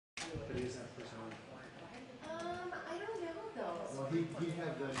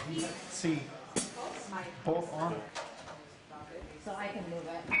See, both on. So I can move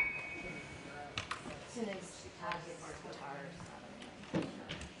it. As soon as Todd gets his guitars.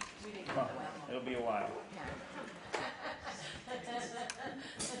 Huh. It'll be a while.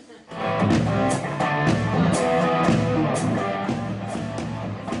 Yeah.